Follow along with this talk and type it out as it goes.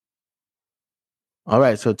All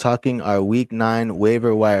right, so talking our week 9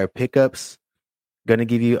 waiver wire pickups. Going to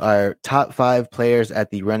give you our top 5 players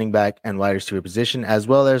at the running back and wide receiver position, as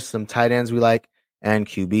well as some tight ends we like and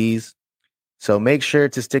QBs. So make sure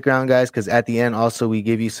to stick around, guys, because at the end, also, we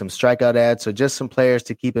give you some strikeout ads. So just some players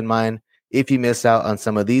to keep in mind if you miss out on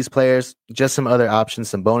some of these players, just some other options,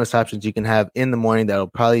 some bonus options you can have in the morning that'll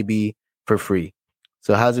probably be for free.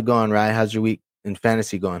 So how's it going, Ryan? How's your week in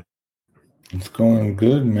fantasy going? It's going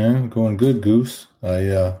good, man. Going good, Goose.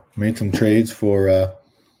 I made some trades for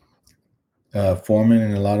Foreman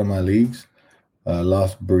in a lot of my leagues.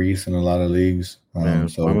 Lost Brees in a lot of leagues. Man,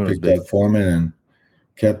 So Foreman was picked big. up Foreman and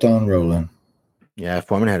kept on rolling. Yeah,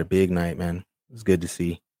 Foreman had a big night, man. It was good to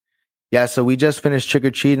see. Yeah, so we just finished trick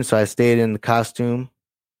or treating, so I stayed in the costume,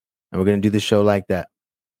 and we're gonna do the show like that.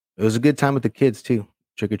 It was a good time with the kids too,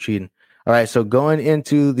 trick or treating. All right, so going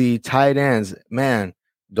into the tight ends, man,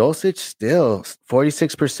 Dulcich still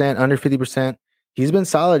 46%, under 50%. He's been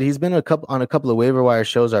solid. He's been on a couple of waiver wire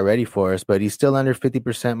shows already for us, but he's still under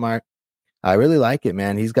 50% mark. I really like it,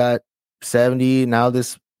 man. He's got 70. Now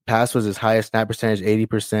this pass was his highest snap percentage,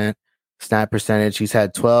 80% snap percentage. He's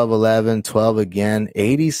had 12, 11, 12 again,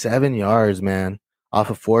 87 yards, man,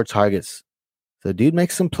 off of 4 targets. So dude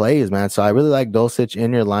makes some plays, man. So I really like Dulcich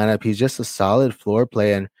in your lineup. He's just a solid floor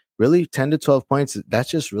play, and really 10 to 12 points.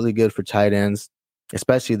 That's just really good for tight ends,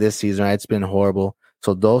 especially this season, right? It's been horrible.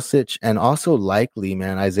 So Dulcich and also Likely,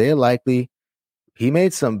 man. Isaiah Likely, he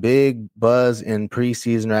made some big buzz in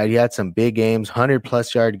preseason, right? He had some big games, 100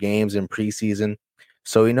 plus yard games in preseason.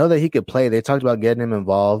 So we know that he could play. They talked about getting him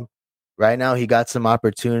involved. Right now, he got some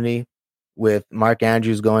opportunity with Mark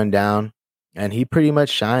Andrews going down, and he pretty much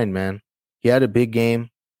shined, man. He had a big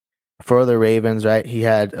game for the Ravens, right? He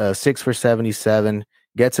had 6 for 77,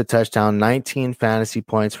 gets a touchdown, 19 fantasy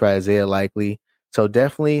points for Isaiah Likely. So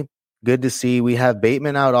definitely good to see. We have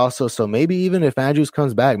Bateman out also. So maybe even if Andrews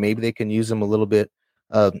comes back, maybe they can use him a little bit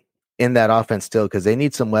uh, in that offense still, because they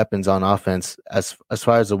need some weapons on offense as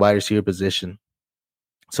far as the wide receiver position.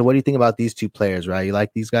 So what do you think about these two players, right? You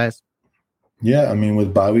like these guys? Yeah, I mean,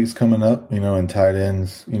 with bye weeks coming up, and tight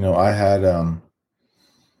ends, I had an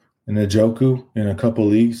Njoku in a couple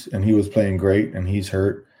leagues, and he was playing great, and he's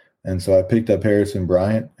hurt. And so I picked up Harrison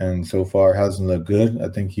Bryant, and so far hasn't looked good. I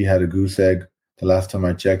think he had a goose egg the last time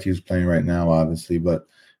I checked. He's playing right now, obviously, but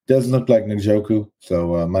doesn't look like Njoku,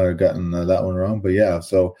 so I might have gotten that one wrong. But yeah,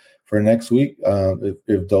 so for next week,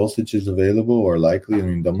 if Dulcich is available or likely, I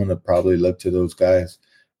mean, I'm going to probably look to those guys.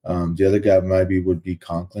 The other guy would be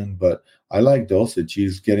Conklin, but I like Dulcich.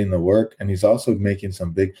 He's getting the work, and he's also making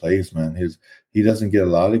some big plays, man. He doesn't get a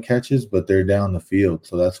lot of catches, but they're down the field.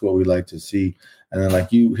 So that's what we like to see. And then,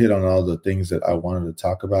 like, you hit on all the things that I wanted to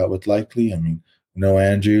talk about with Likely. I mean, no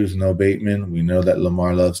Andrews, no Bateman. We know that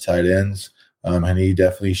Lamar loves tight ends, and he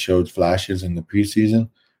definitely showed flashes in the preseason.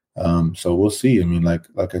 So we'll see. I mean, like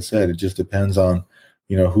I said, it just depends on,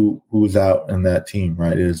 who's out in that team,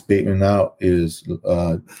 right? Is Bateman out? Is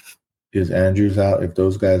Andrews out? If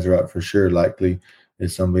those guys are out for sure, Likely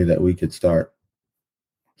is somebody that we could start,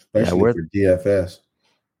 Yeah, especially for DFS.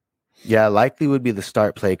 Yeah, likely would be the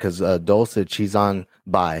start play because Dulcich, he's on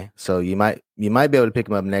bye, so you might be able to pick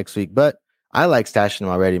him up next week. But I like stashing him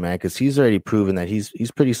already, man, because he's already proven that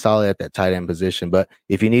he's pretty solid at that tight end position. But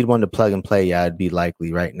if you need one to plug and play, yeah, it'd be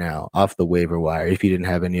Likely right now off the waiver wire if you didn't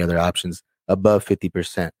have any other options above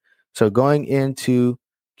 50%. So going into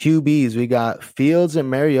QBs, we got Fields and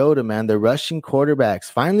Mariota, man, the rushing quarterbacks.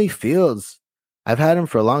 Finally, Fields. I've had him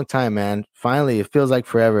for a long time, man. Finally, it feels like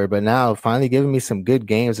forever, but now finally giving me some good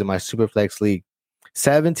games in my Superflex league.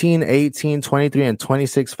 17, 18, 23, and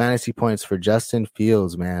 26 fantasy points for Justin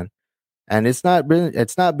Fields, man. And it's not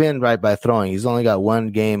been right by throwing. He's only got one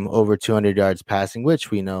game over 200 yards passing, which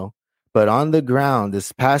we know. But on the ground,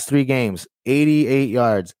 this past 3 games, 88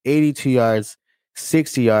 yards, 82 yards,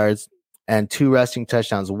 60 yards, and 2 rushing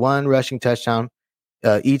touchdowns. One rushing touchdown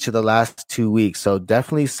each of the last 2 weeks. So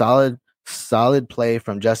definitely solid play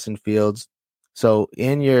from Justin Fields. So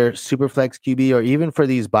in your Superflex QB or even for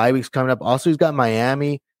these bye weeks coming up, also he's got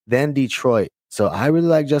Miami, then Detroit. So I really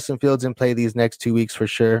like Justin Fields in play these next 2 weeks for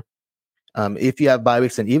sure. If you have bye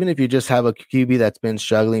weeks and even if you just have a QB that's been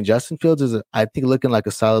struggling, Justin Fields is, I think, looking like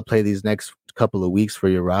a solid play these next couple of weeks for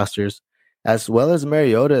your rosters, as well as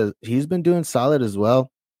Mariota. He's been doing solid as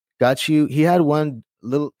well. Got you. He had one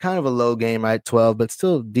little kind of a low game, right? 12, but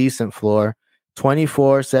still decent floor.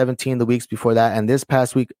 24, 17 the weeks before that. And this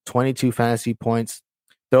past week, 22 fantasy points.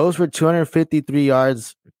 Those were 253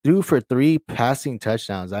 yards, threw for 3 passing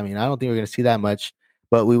touchdowns. I mean, I don't think we're going to see that much,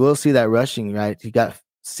 but we will see that rushing, right? He got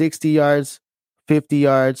 60 yards, 50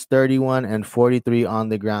 yards, 31, and 43 on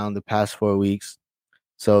the ground the past 4 weeks.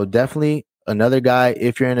 So definitely another guy,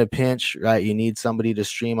 if you're in a pinch, right, you need somebody to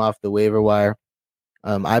stream off the waiver wire.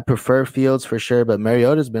 I prefer Fields for sure, but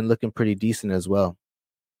Mariota's been looking pretty decent as well.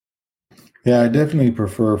 Yeah, I definitely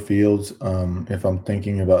prefer Fields. If I'm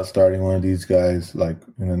thinking about starting one of these guys like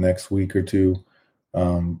in the next week or two,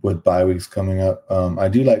 with bye weeks coming up. I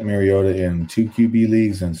do like Mariota in 2 QB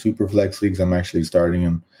leagues and super flex leagues. I'm actually starting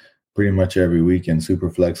him pretty much every week in super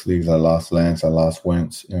flex leagues. I lost Lance, I lost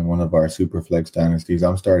Wentz in one of our super flex dynasties.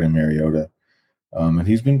 I'm starting Mariota. And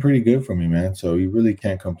he's been pretty good for me, man. So you really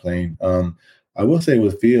can't complain. I will say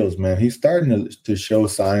with Fields, man, he's starting to show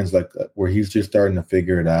signs like where he's just starting to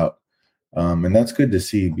figure it out. And that's good to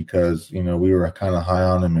see because, we were kind of high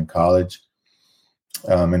on him in college,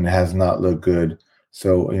 and it has not looked good.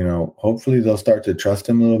 So, hopefully they'll start to trust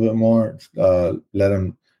him a little bit more, let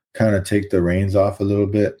him kind of take the reins off a little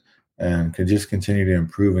bit and can just continue to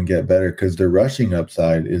improve and get better because the rushing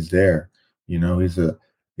upside is there.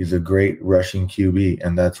 He's a great rushing QB,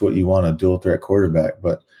 and that's what you want, a dual threat quarterback.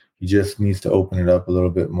 But he just needs to open it up a little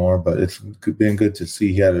bit more. But it's been good to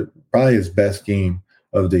see. He had probably his best game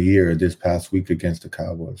of the year this past week against the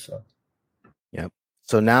Cowboys. So, yep.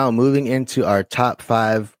 So now moving into our top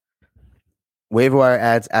 5 waiver wire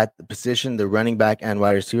ads at the position, the running back and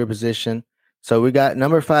wide receiver position. So we got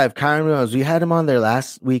number 5, Kyren Williams. We had him on there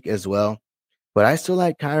last week as well, but I still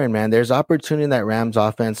like Kyren, man. There's opportunity in that Rams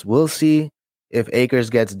offense. We'll see if Akers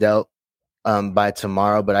gets dealt by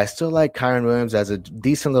tomorrow, but I still like Kyren Williams as a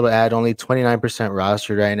decent little ad, only 29%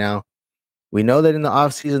 rostered right now. We know that in the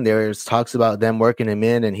offseason, there was talks about them working him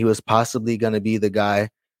in, and he was possibly going to be the guy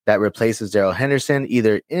that replaces Darrell Henderson,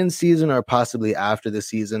 either in season or possibly after the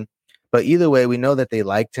season. But either way, we know that they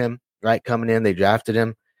liked him, right, coming in. They drafted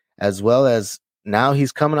him, as well as now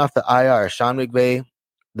he's coming off the IR. Sean McVay,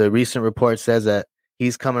 the recent report says that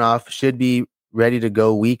he's coming off, should be ready to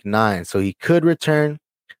go week 9. So he could return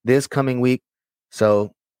this coming week.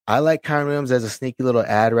 So I like Kyren Williams as a sneaky little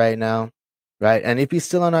ad right now. Right. And if he's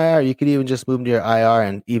still on IR, you could even just move him to your IR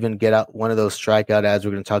and even get out one of those strikeout ads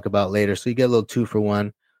we're going to talk about later. So you get a little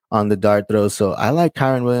 2-for-1 on the dart throws. So I like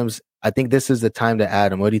Kyren Williams. I think this is the time to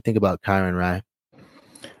add him. What do you think about Kyren, Rye?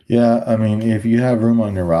 yeah, I mean, if you have room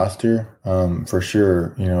on your roster, for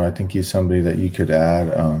sure, I think he's somebody that you could add.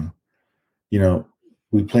 You know,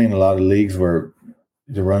 we play in a lot of leagues where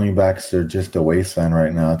the running backs are just a wasteland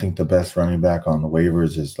right now. I think the best running back on the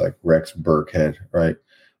waivers is like Rex Burkhead, right?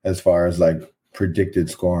 As far as like predicted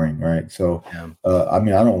scoring, right? So, Yeah. I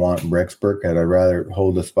mean, I don't want Rex Burkhead. I'd rather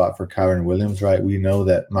hold a spot for Kyren Williams, right? We know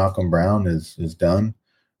that Malcolm Brown is done,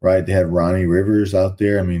 right? They have Ronnie Rivers out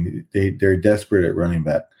there. I mean, they're desperate at running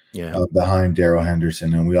back. Yeah. Behind Darrell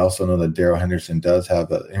Henderson. And we also know that Darrell Henderson does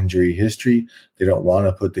have an injury history. They don't want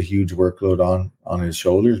to put the huge workload on his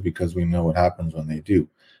shoulders because we know what happens when they do.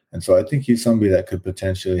 And so I think he's somebody that could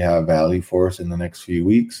potentially have value for us in the next few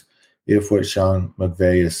weeks if what Sean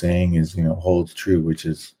McVay is saying is, holds true, which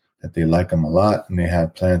is that they like him a lot and they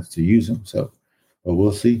have plans to use him. So, but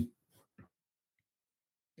we'll see.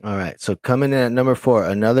 All right. So coming in at number 4,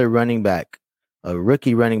 another running back, a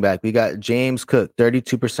rookie running back. We got James Cook,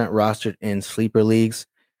 32% rostered in sleeper leagues.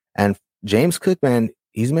 And James Cook, man,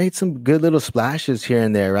 he's made some good little splashes here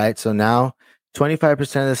and there, right? So now 25%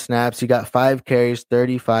 of the snaps, he got 5 carries,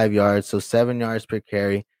 35 yards, so 7 yards per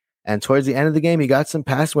carry. And towards the end of the game, he got some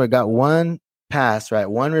passing where he got one pass, right?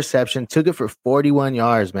 One reception, took it for 41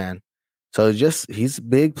 yards, man. So he's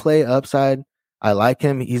big play upside. I like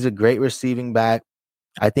him. He's a great receiving back.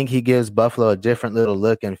 I think he gives Buffalo a different little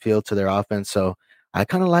look and feel to their offense. So I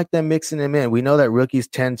kind of like them mixing him in. We know that rookies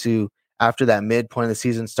tend to, after that midpoint of the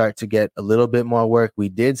season, start to get a little bit more work. We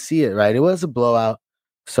did see it, right? It was a blowout.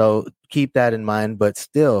 So keep that in mind. But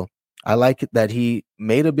still, I like it that he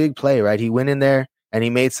made a big play, right? He went in there and he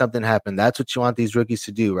made something happen. That's what you want these rookies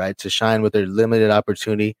to do, right? To shine with their limited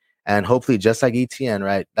opportunity. And hopefully, just like ETN,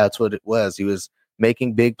 right? That's what it was. He was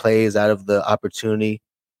making big plays out of the opportunity,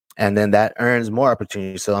 and then that earns more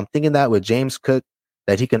opportunity. So I'm thinking that with James Cook,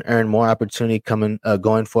 that he can earn more opportunity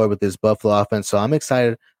going forward with this Buffalo offense. So I'm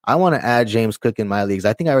excited. I want to add James Cook in my leagues.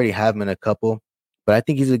 I think I already have him in a couple, but I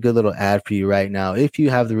think he's a good little ad for you right now. If you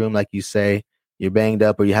have the room, like you say, you're banged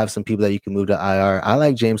up, or you have some people that you can move to IR. I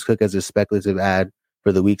like James Cook as a speculative ad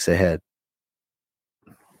for the weeks ahead.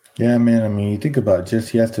 Yeah, man. I mean, you think about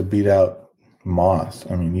he has to beat out Moss.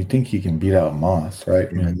 I mean, you think he can beat out Moss, right?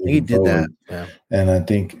 I mean, He moving did that. forward. Yeah. And I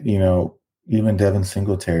think, even Devin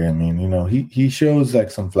Singletary, I mean, he shows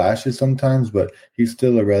like some flashes sometimes, but he's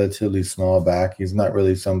still a relatively small back. He's not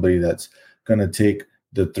really somebody that's going to take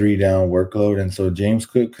the 3 down workload. And so James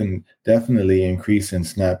Cook can definitely increase in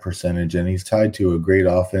snap percentage, and he's tied to a great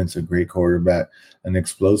offense, a great quarterback, an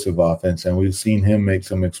explosive offense. And we've seen him make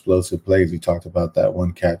some explosive plays. We talked about that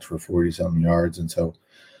one catch for 40-something yards. And so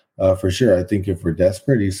for sure, I think if we're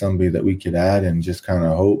desperate, he's somebody that we could add and just kind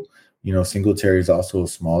of hope. Singletary is also a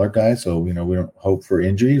smaller guy, so we don't hope for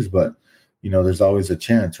injuries, but there's always a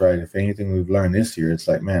chance, right? If anything we've learned this year, it's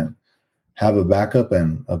like, man, have a backup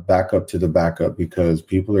and a backup to the backup, because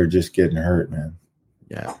people are just getting hurt, man.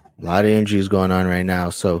 Yeah, a lot of injuries going on right now.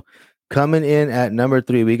 So coming in at number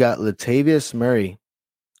 3, we got Latavius Murray,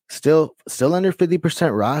 still under 50%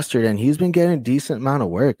 rostered, and he's been getting a decent amount of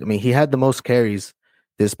work. I mean, he had the most carries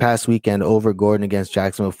this past weekend over Gordon against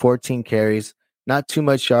Jacksonville, 14 carries, not too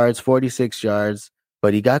much yards, 46 yards,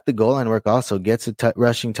 but he got the goal line work also, gets a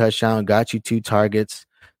rushing touchdown, got you 2 targets.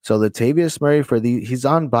 So Latavius Murray he's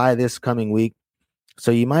on bye this coming week. So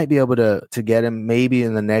you might be able to get him maybe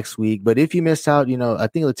in the next week. But if you miss out, I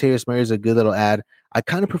think Latavius Murray is a good little ad. I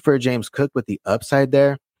kind of prefer James Cook with the upside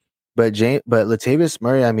there. But Latavius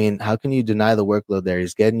Murray, I mean, how can you deny the workload there?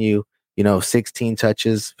 He's getting you, 16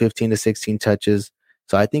 touches, 15 to 16 touches.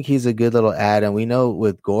 So I think he's a good little ad. And we know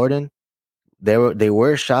with Gordon, they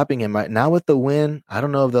were shopping him right now with the win. I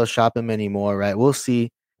don't know if they'll shop him anymore, right? We'll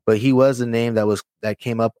see. But he was a name that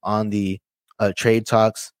came up on the trade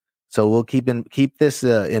talks. So we'll keep this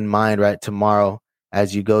in mind, right, tomorrow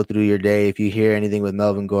as you go through your day. If you hear anything with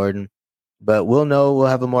Melvin Gordon, but we'll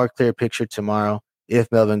have a more clear picture tomorrow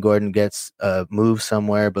if Melvin Gordon gets moved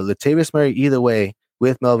somewhere. But Latavius Murray, either way,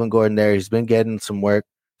 with Melvin Gordon there, he's been getting some work.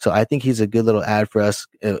 So I think he's a good little ad for us.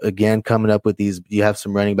 Again, coming up with these, you have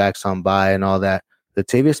some running backs on bye and all that.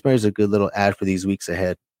 Latavius Murray is a good little ad for these weeks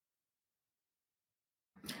ahead.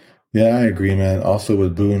 Yeah, I agree, man. Also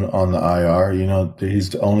with Boone on the IR, he's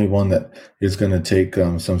the only one that is going to take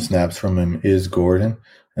some snaps from him is Gordon.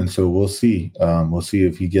 And so we'll see. We'll see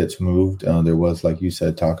if he gets moved. There was, like you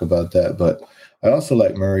said, talk about that. But I also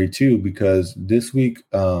like Murray too, because this week,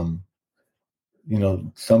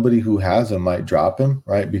 somebody who has him might drop him,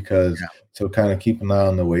 right? Because so kind of keep an eye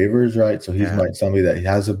on the waivers, right? So he's might somebody that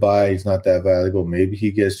has a buy, he's not that valuable. Maybe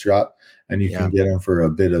he gets dropped and you can get him for a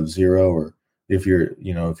bit of zero, or if your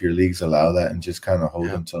leagues allow that, and just kind of hold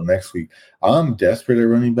him till next week. I'm desperate at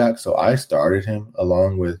running back, so I started him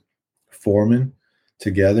along with Foreman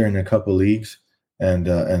together in a couple leagues. And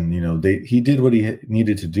he did what he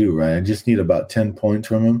needed to do, right? I just need about 10 points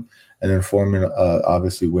from him. And then Foreman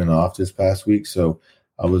obviously went off this past week. So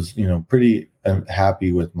I was, pretty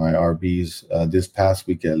happy with my RBs this past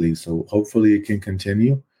week at least. So hopefully it can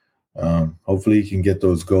continue. Hopefully he can get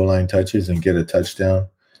those goal line touches and get a touchdown.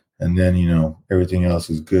 And then, everything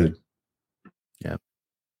else is good. Yeah.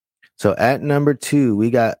 So at number 2,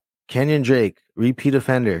 we got Kenyon Drake, repeat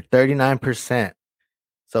offender, 39%.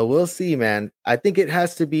 So we'll see, man. I think it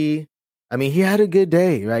has to be, I mean, he had a good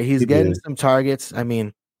day, right? He's getting some targets. I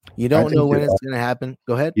mean, you don't know when it's going to happen.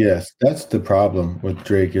 Go ahead. Yes, that's the problem with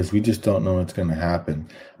Drake, is we just don't know what's going to happen.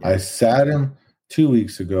 Yeah. I sat him 2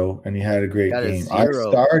 weeks ago and he had a great game. I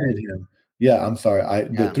started him. Yeah, I'm sorry.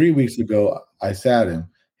 The 3 weeks ago I sat him.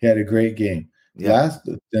 He had a great game. Yeah.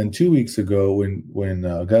 Then 2 weeks ago when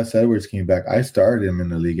Gus Edwards came back, I started him in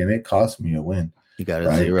the league and it cost me a win. He got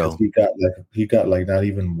a 0. He got like not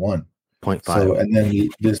even 1. 0.5. So and then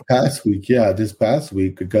this past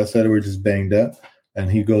week, Gus Edwards is banged up and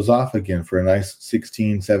he goes off again for a nice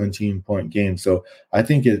 16, 17 point game. So I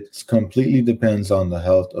think it completely depends on the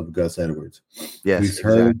health of Gus Edwards. Yes, we've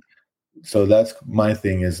heard. So that's my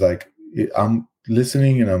thing, is like, I'm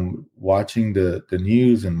listening and I'm watching the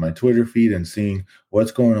news and my Twitter feed and seeing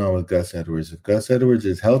what's going on with Gus Edwards. If Gus Edwards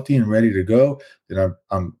is healthy and ready to go, then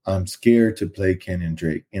I'm scared to play Kenyon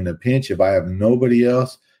Drake. In a pinch, if I have nobody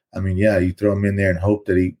else, I mean, yeah, you throw him in there and hope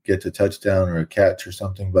that he gets a touchdown or a catch or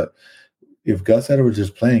something. But if Gus Edwards is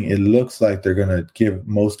playing, it looks like they're going to give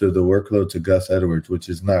most of the workload to Gus Edwards, which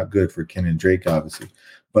is not good for Kenyon Drake, obviously.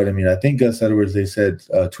 But, I mean, I think Gus Edwards, they said,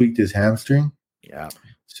 tweaked his hamstring. Yeah.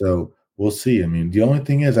 So we'll see. I mean, the only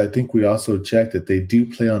thing is I think we also checked that they do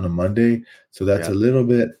play on a Monday. So that's a little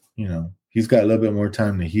bit, he's got a little bit more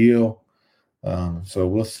time to heal. So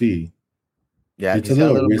we'll see. Yeah, it's a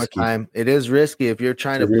little risky. More time. It is risky if you're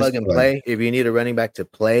trying to plug and play. If you need a running back to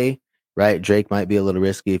play, right, Drake might be a little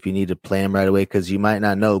risky if you need to play him right away, because you might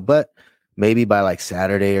not know. But maybe by like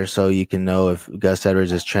Saturday or so, you can know if Gus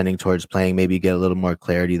Edwards is trending towards playing. Maybe get a little more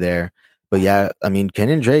clarity there. But yeah, I mean,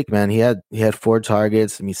 Kenyon Drake, man, he had 4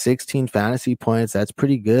 targets. I mean, 16 fantasy points. That's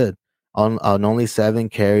pretty good on only 7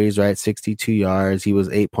 carries, right? 62 yards. He was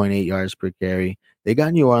 8.8 yards per carry. They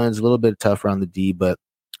got New Orleans a little bit tougher on the D, but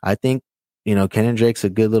I think, Kenyon Drake's a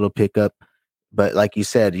good little pickup But like you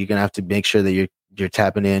said, you're gonna have to make sure that you're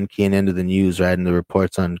tapping in, keying into the news, right, and the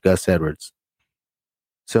reports on Gus Edwards.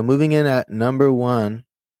 So moving in at number one,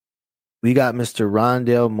 we got Mr.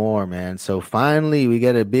 Rondale Moore, man. So finally, we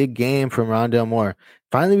get a big game from Rondale Moore.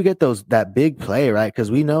 Finally, we get that big play, right?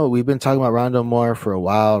 Because we know we've been talking about Rondale Moore for a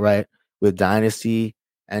while, right? With Dynasty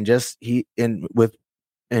and just in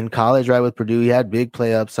college, right, with Purdue, he had big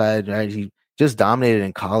play upside, right? He just dominated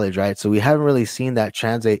in college, right? So we haven't really seen that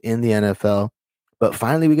translate in the NFL. But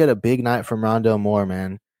finally, we get a big night from Rondale Moore,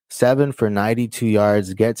 man. 7 for 92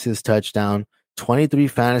 yards, gets his touchdown, 23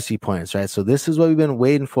 fantasy points, right? So this is what we've been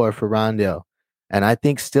waiting for Rondale. And I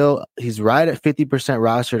think still he's right at 50%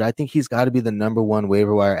 rostered. I think he's got to be the number one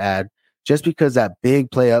waiver wire ad just because that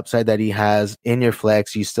big play upside that he has in your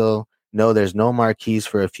flex. You still know there's no marquees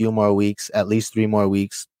for a few more weeks, at least 3 more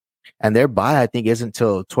weeks. And their bye, I think, isn't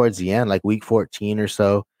till towards the end, like week 14 or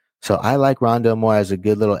so. So I like Rondale Moore as a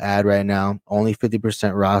good little ad right now, only 50%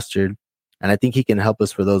 rostered. And I think he can help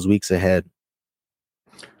us for those weeks ahead.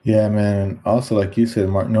 Yeah, man. And also, like you said,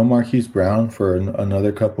 no Marquise Brown for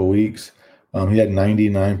another couple weeks. He had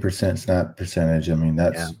 99% snap percentage. I mean, Yeah.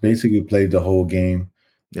 that's basically played the whole game.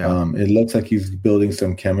 Yeah. It looks like he's building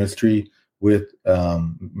some chemistry with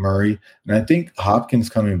Murray. And I think Hopkins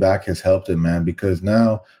coming back has helped him, man, because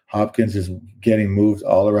now Hopkins is getting moved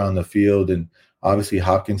all around the field. And obviously,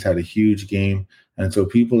 Hopkins had a huge game. And so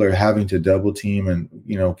people are having to double team and,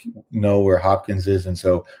 know where Hopkins is. And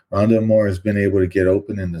so Rondale Moore has been able to get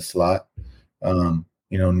open in the slot.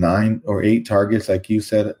 9 or 8 targets, like you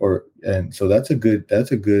said, and so that's a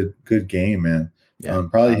good game, man. Yeah.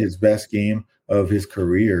 Probably his best game of his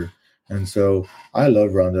career. And so I love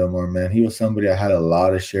Rondale Moore, man. He was somebody I had a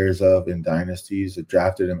lot of shares of in dynasties. I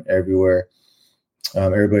drafted him everywhere.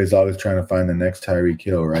 Everybody's always trying to find the next Tyreek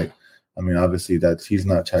Hill, right? I mean, obviously he's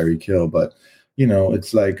not Tyreek Hill, but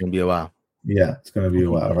it's like, It's gonna be a while. yeah, it's going to be a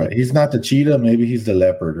while, right? He's not the cheetah. Maybe he's the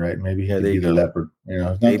leopard, right? Maybe he Yeah, could there be you the go. leopard. He's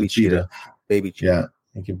not the Baby cheetah. cheetah. Baby cheetah.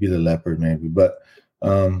 Yeah, he could be the leopard, maybe.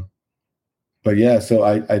 Um, but yeah, so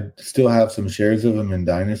I still have some shares of him in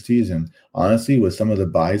dynasties, and honestly, with some of the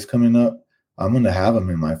buys coming up, I'm going to have him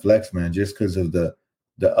in my flex, man, just because of the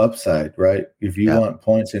upside, right? If you Yeah. want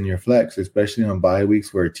points in your flex, especially on bye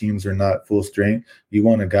weeks where teams are not full strength, you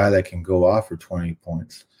want a guy that can go off for 20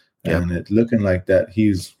 points. Yep. And it's looking like that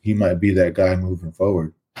he might be that guy moving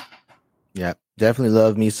forward. Yeah. Definitely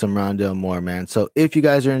love me some Rondale Moore, man. So if you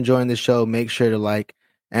guys are enjoying the show, make sure to like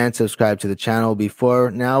and subscribe to the channel.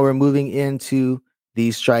 Now we're moving into the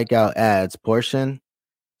strikeout ads portion.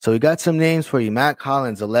 So we got some names for you. Matt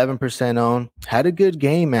Collins, 11% owned. Had a good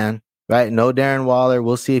game, man. Right? No Darren Waller.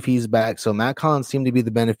 We'll see if he's back. So Matt Collins seemed to be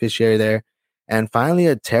the beneficiary there. And finally,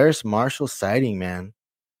 a Terrace Marshall sighting, man.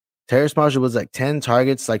 Terrace Marshall was like 10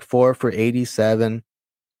 targets, like 4 for 87.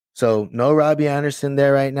 So no Robbie Anderson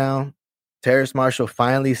there right now. Terrace Marshall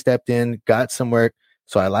finally stepped in, got some work.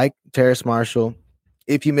 So I like Terrace Marshall.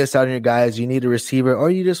 If you miss out on your guys, you need a receiver or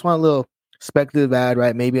you just want a little speculative ad,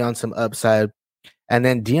 right? Maybe on some upside. And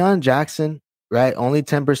then Deion Jackson, right? Only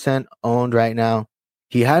 10% owned right now.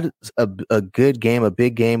 He had a good game, a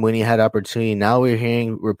big game when he had opportunity. Now we're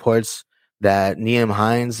hearing reports that Nyheim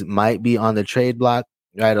Hines might be on the trade block,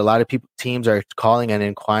 right? A lot of teams are calling and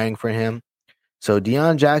inquiring for him. So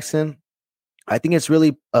Deion Jackson, I think it's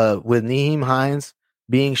really with Nyheim Hines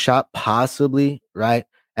being shot possibly, right?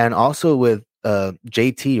 And also with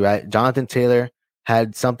JT, right? Jonathan Taylor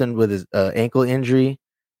had something with his ankle injury.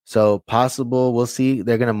 So possible, we'll see.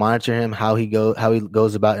 They're going to monitor him how he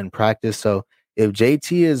goes about in practice. So if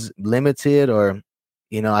JT is limited or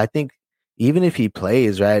I think even if he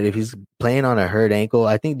plays, right? If he's playing on a hurt ankle,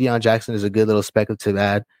 I think Deion Jackson is a good little speculative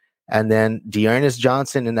ad. And then Dearness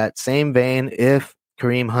Johnson in that same vein, if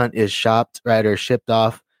Kareem Hunt is shopped, right, or shipped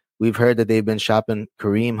off. We've heard that they've been shopping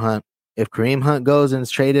Kareem Hunt. If Kareem Hunt goes and is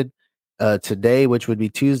traded today, which would be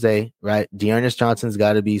Tuesday, right, Dearness Johnson's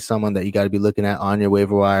got to be someone that you got to be looking at on your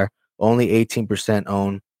waiver wire. Only 18%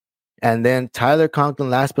 owned. And then Tyler Conklin,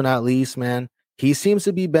 last but not least, man, he seems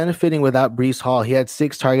to be benefiting without Brees Hall. He had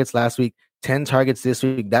 6 targets last week, 10 targets this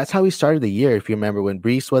week. That's how he started the year. If you remember, when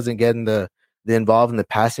Brees wasn't getting the involved in the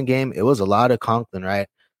passing game, it was a lot of Conklin, right?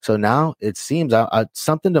 So now it seems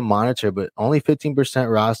something to monitor, but only 15%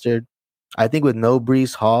 rostered. I think with no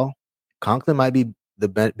Brees Hall, Conklin might be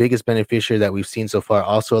the biggest beneficiary that we've seen so far.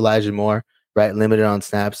 Also Elijah Moore, right, limited on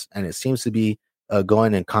snaps, and it seems to be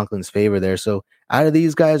going in Conklin's favor there. So out of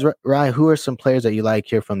these guys, Ryan, who are some players that you like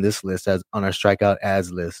here from this list as on our strikeout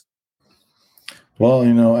ads list? Well,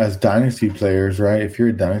 as dynasty players, right? If you're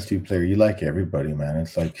a dynasty player, you like everybody, man.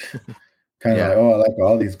 It's like kind of Yeah. like, oh, I like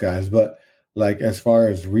all these guys. But like as far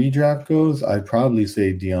as redraft goes, I'd probably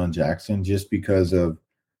say Deion Jackson just because of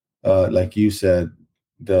like you said,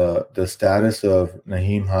 the status of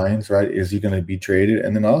Naheem Hines, right? Is he going to be traded?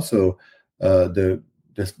 And then also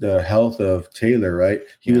the health of Taylor, right?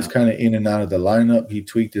 He was Yeah. kind of in and out of the lineup. He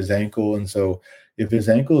tweaked his ankle, and so if his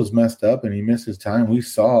ankle is messed up and he misses time, we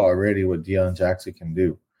saw already what Deion Jackson can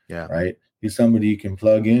do, Yeah. right? He's somebody you can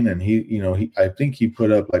plug in, and he I think he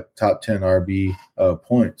put up like top 10 RB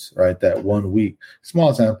points, right? That 1 week,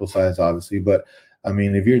 small sample size, obviously, but I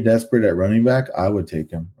mean, if you're desperate at running back, I would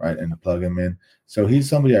take him, right, and plug him in. So he's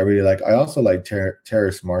somebody I really like. I also like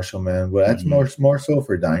Terrace Marshall, man, but that's Hmm. more so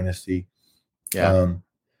for dynasty. Yeah. Um,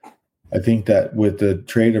 I think that with the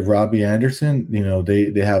trade of Robbie Anderson,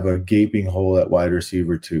 they have a gaping hole at wide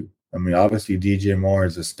receiver too. I mean, obviously DJ Moore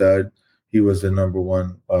is a stud. He was the number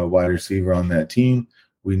one wide receiver on that team.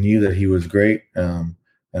 We knew that he was great, and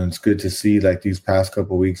it's good to see like these past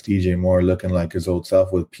couple of weeks DJ Moore looking like his old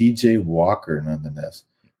self with PJ Walker nonetheless.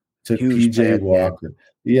 Took Huge play PJ at the end. Walker.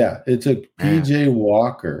 Yeah, it took Man. PJ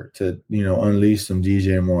Walker to unleash some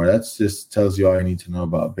DJ Moore. That's just tells you all you need to know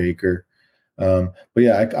about Baker. But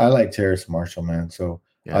yeah, I like Terrace Marshall, man. So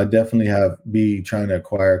I Yeah. definitely be trying to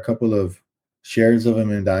acquire a couple of shares of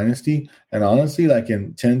him in Dynasty. And honestly, like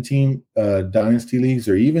in 10-team Dynasty leagues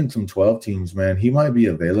or even some 12 teams, man, he might be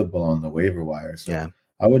available on the waiver wire. So Yeah.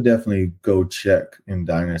 I would definitely go check in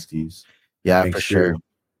Dynasties and Yeah, make for sure. sure.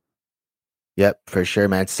 Yep, for sure,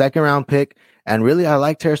 man. Second round pick. And really, I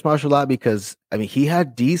like Terrace Marshall a lot because, I mean, he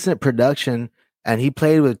had decent production and he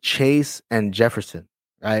played with Chase and Jefferson,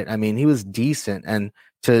 right? I mean, he was decent. And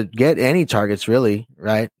to get any targets, really,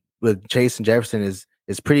 right, with Chase and Jefferson is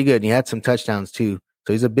pretty good. And he had some touchdowns, too.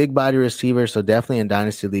 So he's a big body receiver. So definitely in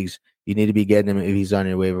dynasty leagues, you need to be getting him if he's on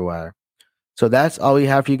your waiver wire. So that's all we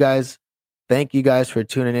have for you guys. Thank you guys for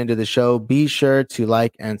tuning into the show. Be sure to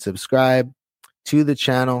like and subscribe to the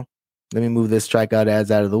channel. Let me move this strikeout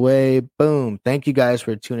ads out of the way. Boom. Thank you guys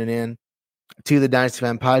for tuning in to the Dynasty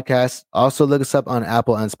Fan Podcast. Also, look us up on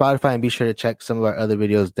Apple and Spotify and be sure to check some of our other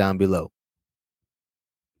videos down below.